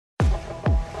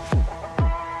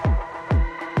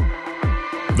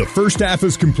The first half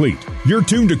is complete. You're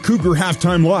tuned to Cougar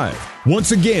Halftime Live.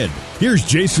 Once again, here's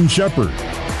Jason Shepard.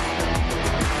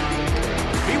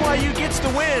 BYU gets the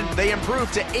win. They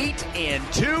improve to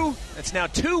 8-2. That's now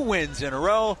 2 wins in a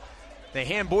row. They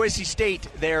hand Boise State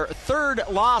their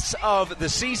 3rd loss of the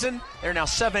season. They're now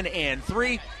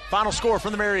 7-3. Final score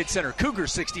from the Marriott Center: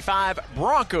 Cougars 65,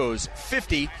 Broncos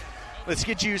 50. Let's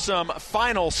get you some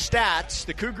final stats.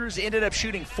 The Cougars ended up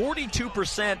shooting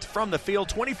 42% from the field,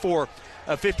 24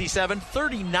 of 57,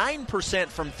 39%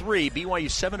 from 3. BYU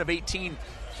 7 of 18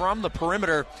 from the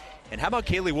perimeter. And how about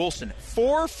Kaylee Woolston?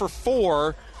 4 for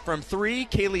 4 from 3.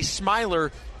 Kaylee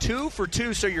Smiler 2 for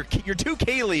 2. So your 2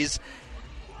 Kayleys,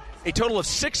 a total of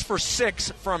 6 for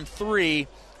 6 from 3.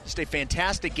 Just a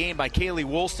fantastic game by Kaylee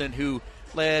Woolston, who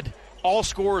led all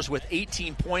scorers with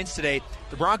 18 points today.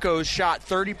 The Broncos shot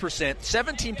 30%,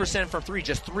 17% from 3,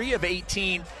 just 3 of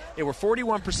 18. They were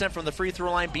 41% from the free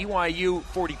throw line. BYU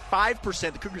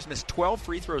 45%. The Cougars missed 12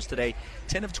 free throws today,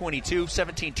 10 of 22,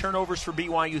 17 turnovers for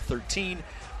BYU, 13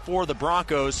 for the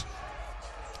Broncos.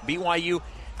 BYU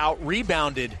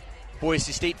out-rebounded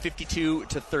Boise State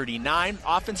 52-39.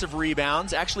 Offensive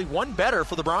rebounds, actually one better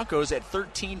for the Broncos at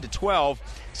 13-12.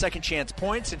 Second chance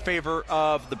points in favor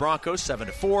of the Broncos,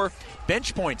 7-4.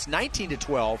 Bench points,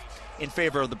 19-12 in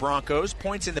favor of the Broncos.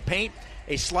 Points in the paint,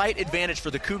 a slight advantage for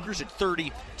the Cougars at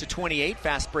 30-28.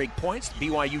 Fast break points,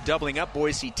 BYU doubling up,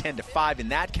 Boise 10-5 in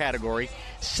that category.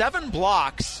 7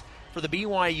 blocks for the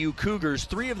BYU Cougars,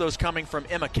 3 of those coming from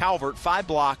Emma Calvert. 5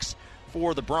 blocks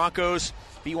for the Broncos.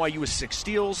 BYU with 6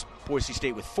 steals, Boise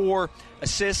State with 4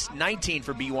 assists, 19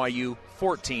 for BYU,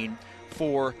 14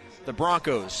 for the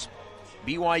Broncos.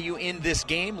 BYU in this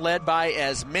game led by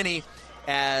as many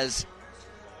as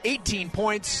 18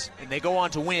 points, and they go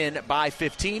on to win by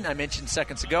 15. I mentioned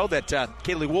seconds ago that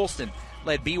Kaylee Woolston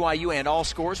led BYU and all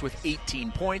scores with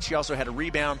 18 points. She also had a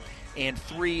rebound and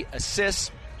 3 assists.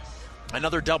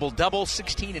 Another double-double,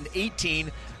 16 and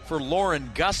 18 for Lauren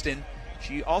Gustin.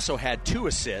 She also had 2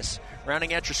 assists.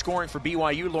 Rounding out your scoring for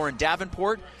BYU, Lauren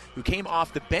Davenport, who came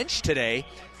off the bench today,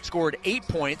 scored 8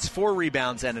 points, 4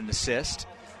 rebounds, and an assist.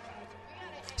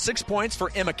 6 points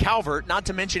for Emma Calvert, not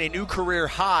to mention a new career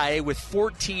high with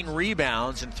 14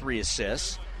 rebounds and 3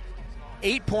 assists.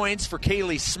 8 points for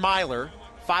Kaylee Smiler,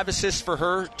 5 assists for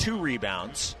her, 2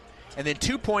 rebounds. And then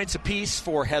 2 points apiece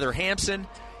for Heather Hampson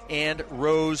and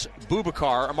Rose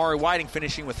Bubakar. Amari Whiting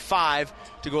finishing with 5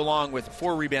 to go along with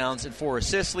 4 rebounds and 4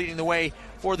 assists. Leading the way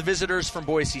for the visitors from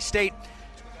Boise State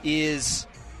is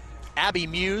Abby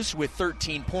Muse with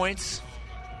 13 points.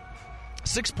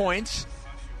 6 points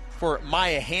for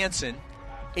Maya Hansen.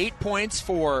 8 points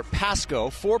for Pasco.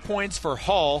 4 points for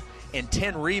Hull and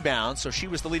 10 rebounds. So she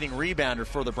was the leading rebounder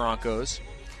for the Broncos.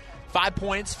 5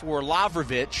 points for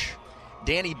Lavrovich.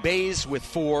 Danny Bays with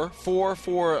 4. 4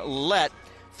 for Lett.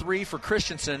 3 for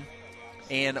Christensen,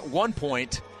 and 1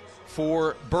 point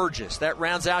for Burgess. That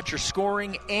rounds out your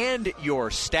scoring and your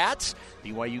stats.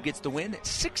 BYU gets the win,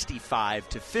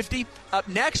 65-50. Up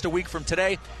next, a week from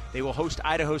today, they will host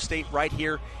Idaho State right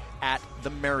here at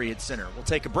the Marriott Center. We'll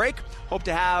take a break. Hope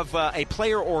to have a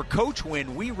player or coach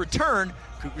when we return.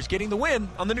 Cougars getting the win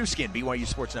on the new skin, BYU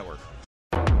Sports Network.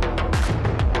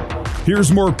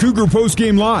 Here's more Cougar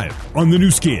Postgame Live on the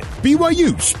new skin,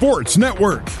 BYU Sports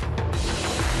Network.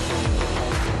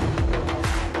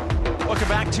 Welcome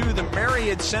back to the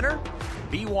Marriott Center.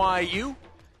 BYU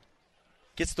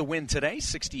gets the win today,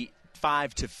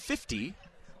 65-50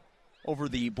 over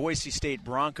the Boise State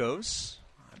Broncos.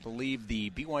 I believe the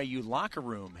BYU locker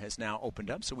room has now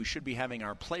opened up, so we should be having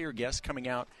our player guests coming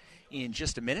out in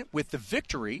just a minute. With the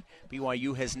victory,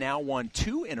 BYU has now won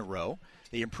 2 in a row.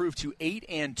 They improved to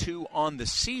 8-2 on the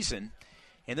season.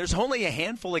 And there's only a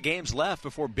handful of games left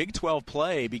before Big 12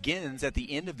 play begins at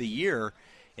the end of the year.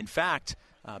 In fact,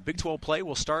 Big 12 play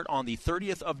will start on the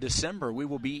 30th of December. We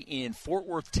will be in Fort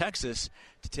Worth, Texas,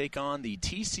 to take on the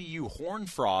TCU Horned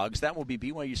Frogs. That will be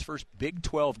BYU's first Big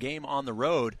 12 game on the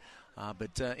road.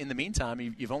 But in the meantime,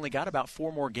 you've only got about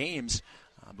 4 more games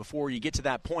before you get to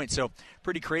that point. So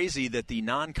pretty crazy that the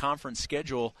non-conference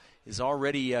schedule is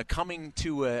already coming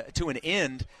to an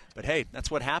end. But, hey,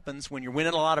 that's what happens when you're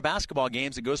winning a lot of basketball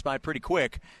games. It goes by pretty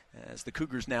quick as the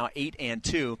Cougars now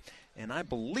 8-2. And I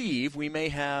believe we may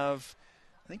have –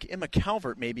 I think Emma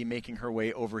Calvert may be making her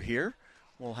way over here.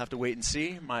 We'll have to wait and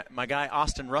see. My guy,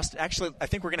 Austin Rust. Actually, I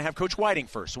think we're going to have Coach Whiting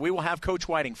first. So we will have Coach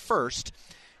Whiting first,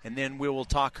 and then we will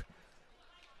talk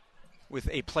with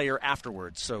a player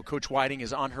afterwards. So Coach Whiting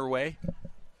is on her way.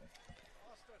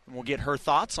 And we'll get her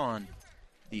thoughts on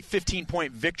the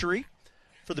 15-point victory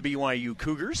for the BYU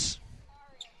Cougars.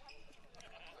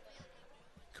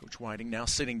 Coach Whiting now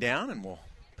sitting down, and we'll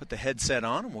put the headset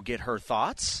on, and we'll get her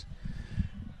thoughts.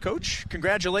 Coach,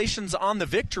 congratulations on the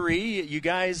victory. You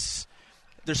guys,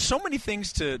 there's so many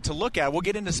things to look at. We'll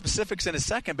get into specifics in a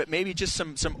second, but maybe just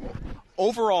some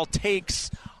overall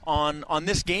takes on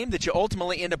this game that you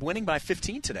ultimately end up winning by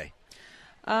 15 today.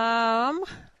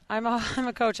 I'm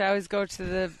a coach. I always go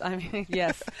to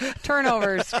yes,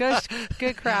 turnovers.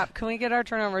 Good crap. Can we get our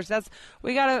turnovers?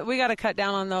 We gotta cut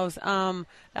down on those.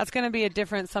 That's going to be a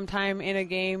difference sometime in a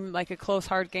game, like a close,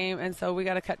 hard game, and so we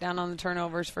got to cut down on the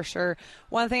turnovers for sure.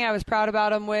 One thing I was proud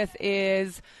about them with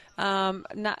is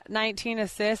 19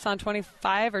 assists on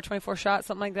 25 or 24 shots,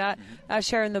 something like that.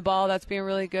 Sharing the ball, that's being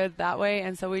really good that way,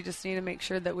 and so we just need to make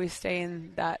sure that we stay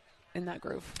in that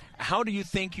groove. How do you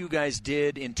think you guys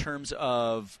did in terms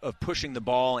of pushing the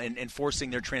ball and forcing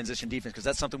their transition defense? Because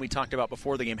that's something we talked about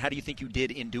before the game. How do you think you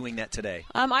did in doing that today?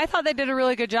 I thought they did a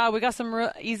really good job. We got some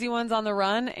easy ones on the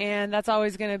run, and that's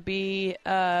always going to be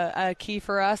a key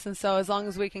for us. And so as long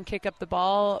as we can kick up the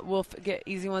ball, we'll get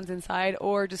easy ones inside,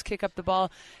 or just kick up the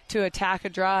ball to attack a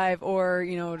drive, or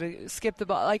to skip the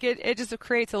ball. Like it just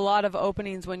creates a lot of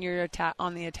openings when you're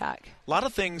on the attack. A lot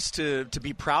of things to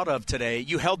be proud of today.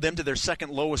 You held them to their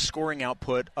second lowest scoring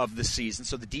output of the season,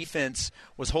 so the defense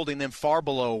was holding them far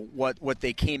below what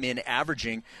they came in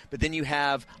averaging. But then you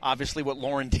have obviously what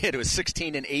Lauren did. It was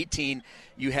 16 and 18.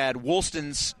 You had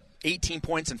Woolston's 18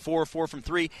 points and 4 of 4 from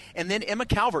 3. And then Emma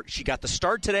Calvert, she got the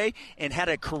start today and had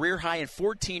a career high in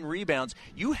 14 rebounds.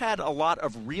 You had a lot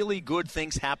of really good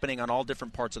things happening on all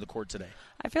different parts of the court today.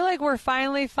 I feel like we're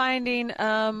finally finding,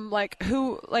 everybody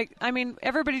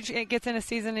gets in a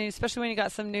season, and especially when you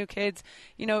got some new kids,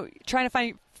 trying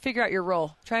to figure out your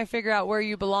role, trying to figure out where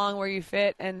you belong, where you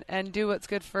fit, and do what's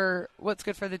good for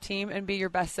the team and be your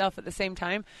best self at the same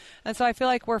time. And so I feel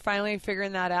like we're finally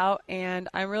figuring that out, and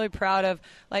I'm really proud of,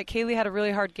 Kaylee had a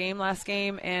really hard game last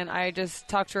game, and I just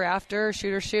talked to her after,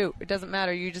 shoot or shoot. It doesn't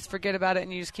matter. You just forget about it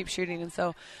and you just keep shooting. And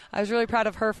so I was really proud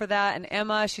of her for that. And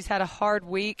Emma, she's had a hard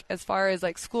week as far as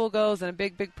school goes and a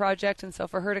big project. And so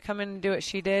for her to come in and do what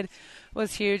she did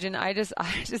was huge. And I just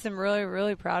am really,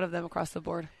 really proud of them across the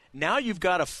board. Now you've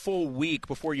got a full week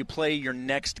before you play your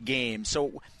next game.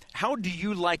 So how do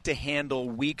you like to handle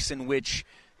weeks in which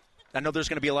 – I know there's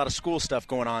going to be a lot of school stuff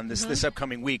going on this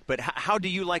upcoming week, but how do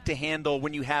you like to handle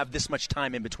when you have this much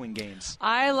time in between games?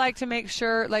 I like to make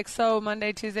sure,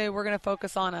 Monday, Tuesday, we're going to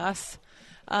focus on us.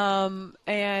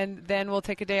 And then we'll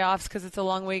take a day off because it's a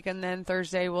long week, and then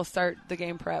Thursday we'll start the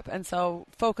game prep. And so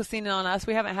focusing on us,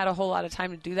 we haven't had a whole lot of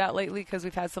time to do that lately because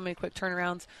we've had so many quick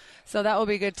turnarounds. So that will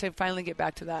be good to finally get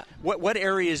back to that. What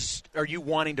areas are you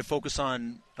wanting to focus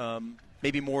on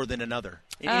maybe more than another?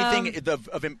 Anything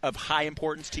of high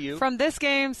importance to you? From this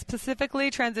game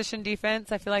specifically, transition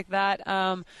defense, I feel like that.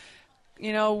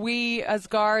 We as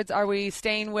guards, are we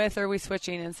staying with or are we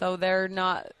switching? And so they're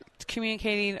not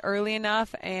communicating early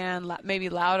enough and maybe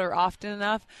loud or often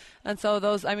enough. And so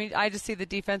I just see the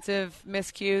defensive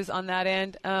miscues on that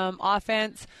end.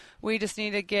 Offense, we just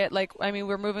need to get,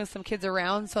 we're moving some kids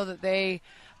around so that they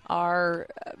are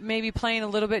maybe playing a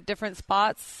little bit different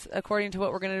spots according to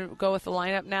what we're going to go with the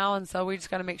lineup now. And so we just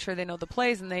got to make sure they know the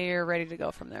plays and they are ready to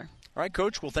go from there. All right,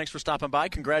 Coach. Well, thanks for stopping by.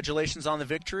 Congratulations on the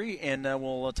victory, and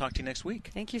we'll talk to you next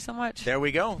week. Thank you so much. There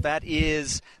we go. That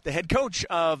is the head coach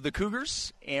of the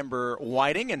Cougars, Amber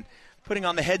Whiting, and putting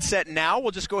on the headset now.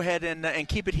 We'll just go ahead and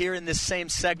keep it here in this same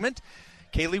segment.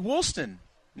 Kaylee Woolston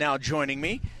now joining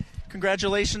me.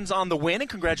 Congratulations on the win, and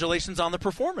congratulations on the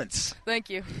performance. Thank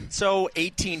you. So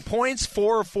 18 points,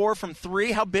 4 of 4 from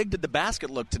 3. How big did the basket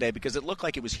look today? Because it looked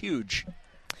like it was huge.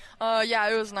 Yeah,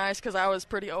 it was nice because I was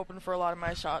pretty open for a lot of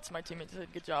my shots. My teammates did a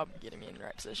good job getting me in the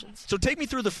right positions. So take me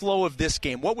through the flow of this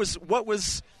game. What was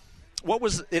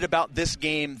it about this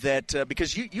game that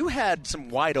because you had some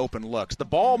wide open looks. The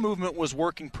ball movement was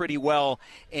working pretty well,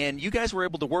 and you guys were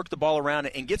able to work the ball around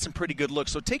and get some pretty good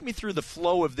looks. So take me through the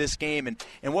flow of this game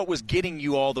and what was getting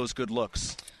you all those good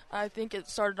looks. I think it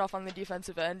started off on the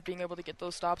defensive end, being able to get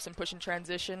those stops and push in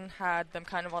transition, had them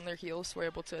kind of on their heels, were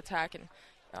able to attack and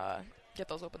get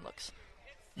those open looks.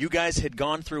 You guys had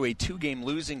gone through a 2-game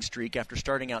losing streak after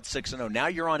starting out 6-0. Now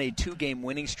you're on a 2-game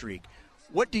winning streak.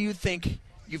 What do you think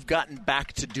you've gotten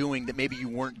back to doing that maybe you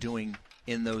weren't doing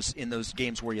in those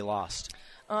games where you lost?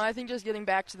 I think just getting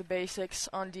back to the basics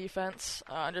on defense,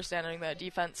 understanding that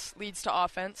defense leads to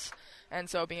offense, and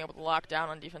so being able to lock down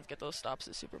on defense, get those stops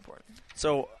is super important.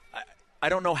 So I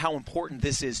don't know how important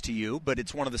this is to you, but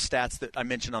it's one of the stats that I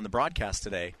mentioned on the broadcast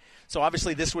today. So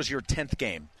obviously this was your 10th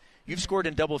game. You've scored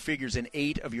in double figures in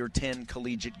 8 of your 10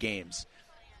 collegiate games.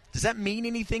 Does that mean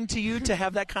anything to you to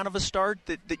have that kind of a start,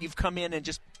 that you've come in and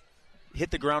just hit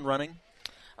the ground running?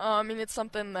 It's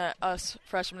something that us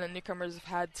freshmen and newcomers have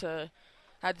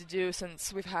had to do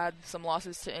since we've had some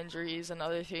losses to injuries and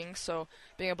other things. So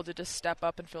being able to just step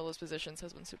up and fill those positions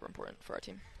has been super important for our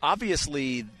team.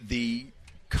 Obviously, the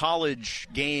college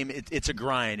game, it's a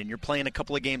grind, and you're playing a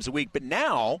couple of games a week. But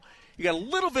now you got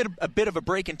a bit of a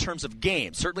break in terms of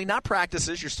games. Certainly not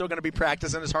practices. You're still going to be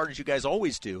practicing as hard as you guys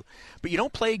always do. But you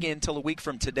don't play again until a week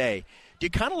from today. Do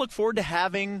you kind of look forward to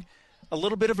having a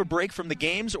little bit of a break from the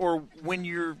games, or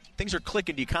when things are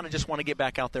clicking, do you kind of just want to get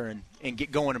back out there and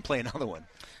get going and play another one?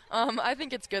 I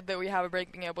think it's good that we have a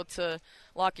break, being able to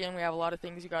lock in. We have a lot of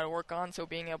things you got to work on, so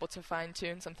being able to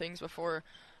fine-tune some things before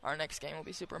our next game will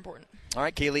be super important. All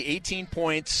right, Kaylee, 18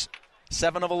 points,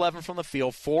 7 of 11 from the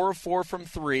field, 4 of 4 from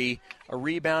 3, a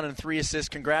rebound and 3 assists.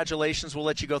 Congratulations. We'll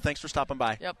let you go. Thanks for stopping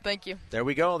by. Yep, thank you. There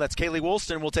we go. That's Kaylee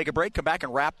Woolston. We'll take a break, come back,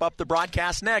 and wrap up the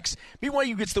broadcast next.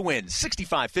 BYU gets the win,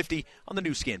 65-50 on the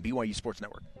new skin, BYU Sports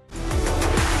Network.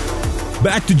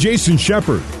 Back to Jason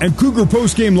Shepard and Cougar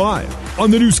Postgame Live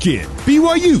on the new skin,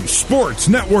 BYU Sports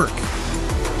Network.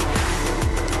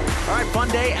 All right, fun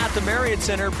day at the Marriott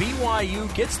Center.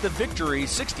 BYU gets the victory,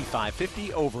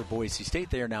 65-50 over Boise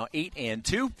State. They are now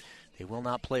 8-2. They will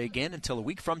not play again until a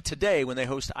week from today when they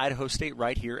host Idaho State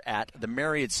right here at the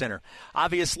Marriott Center.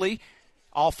 Obviously,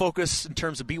 all focus in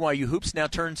terms of BYU hoops now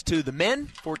turns to the men.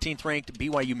 14th ranked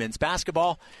BYU men's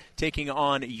basketball taking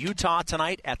on Utah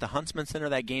tonight at the Huntsman Center.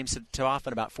 That game set off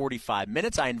in about 45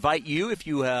 minutes. I invite you, if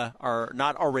you are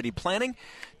not already planning,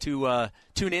 to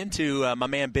tune in to my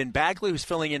man Ben Bagley, who's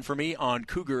filling in for me on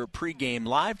Cougar Pregame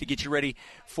Live to get you ready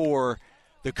for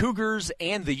the Cougars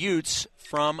and the Utes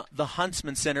from the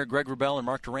Huntsman Center. Greg Wrubell and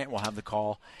Mark Durant will have the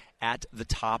call at the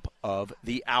top of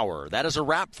the hour. That is a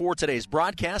wrap for today's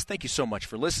broadcast. Thank you so much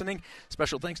for listening.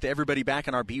 Special thanks to everybody back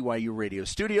in our BYU radio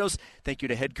studios. Thank you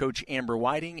to head coach Amber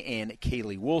Whiting and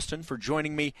Kaylee Woolston for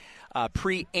joining me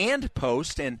pre and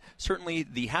post, and certainly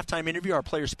the halftime interview, our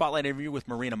player spotlight interview with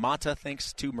Marina Mata.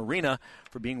 Thanks to Marina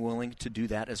for being willing to do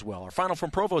that as well. Our final from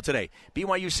Provo today,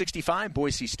 BYU 65,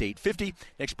 Boise State 50.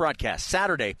 Next broadcast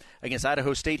Saturday against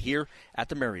Idaho State here at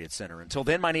the Marriott Center. Until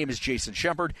then, my name is Jason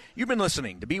Shepard. You've been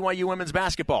listening to BYU Women's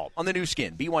Basketball on the new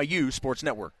skin, BYU Sports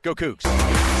Network. Go Cougs.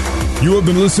 You have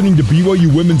been listening to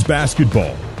BYU Women's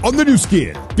Basketball on the new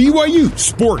skin, BYU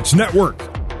Sports Network.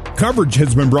 Coverage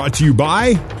has been brought to you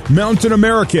by Mountain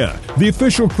America, the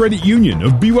official credit union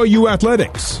of BYU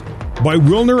Athletics. By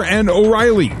Wilner and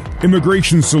O'Reilly,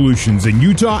 immigration solutions in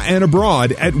Utah and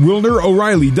abroad at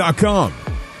WilnerO'Reilly.com.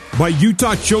 By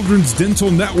Utah Children's Dental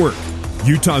Network,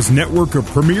 Utah's network of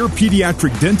premier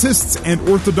pediatric dentists and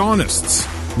orthodontists.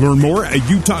 Learn more at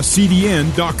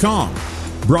UtahCDN.com.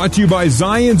 Brought to you by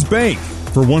Zions Bank.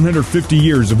 For 150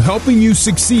 years of helping you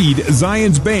succeed,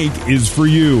 Zions Bank is for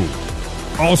you.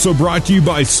 Also brought to you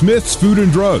by Smith's Food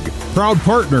and Drug, proud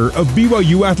partner of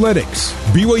BYU Athletics.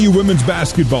 BYU Women's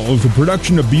Basketball is a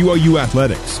production of BYU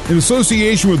Athletics in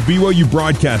association with BYU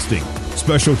Broadcasting.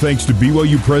 Special thanks to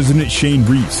BYU President Shane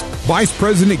Reese, Vice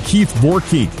President Keith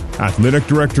Vorkink, Athletic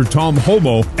Director Tom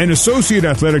Homo, and Associate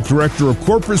Athletic Director of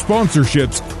Corporate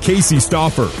Sponsorships, Casey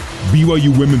Stoffer.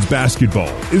 BYU Women's Basketball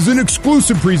is an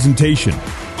exclusive presentation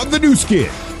of the new skin,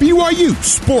 BYU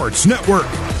Sports Network.